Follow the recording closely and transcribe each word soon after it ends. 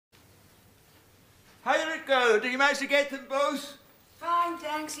it go? Did you manage to get them both? Fine,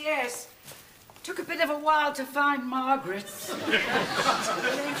 thanks, yes. Took a bit of a while to find Margaret's. I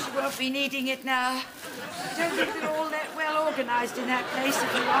think she won't be needing it now. I don't think they're all that well organised in that place,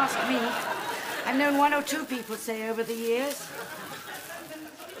 if you ask me. I've known one or two people say over the years.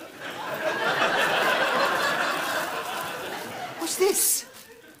 What's this?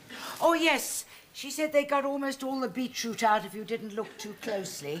 Oh, yes. She said they got almost all the beetroot out if you didn't look too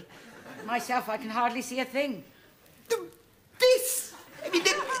closely. Myself, I can hardly see a thing. This? I mean,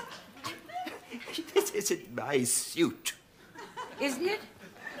 this isn't my suit. Isn't it?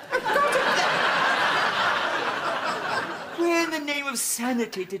 Where in the name of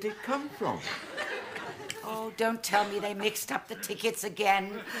sanity did it come from? Oh, don't tell me they mixed up the tickets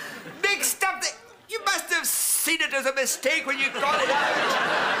again. Mixed up the... You must have seen it as a mistake when you got it out.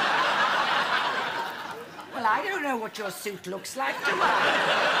 Well, I don't know what your suit looks like, do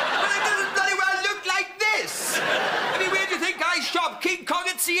I?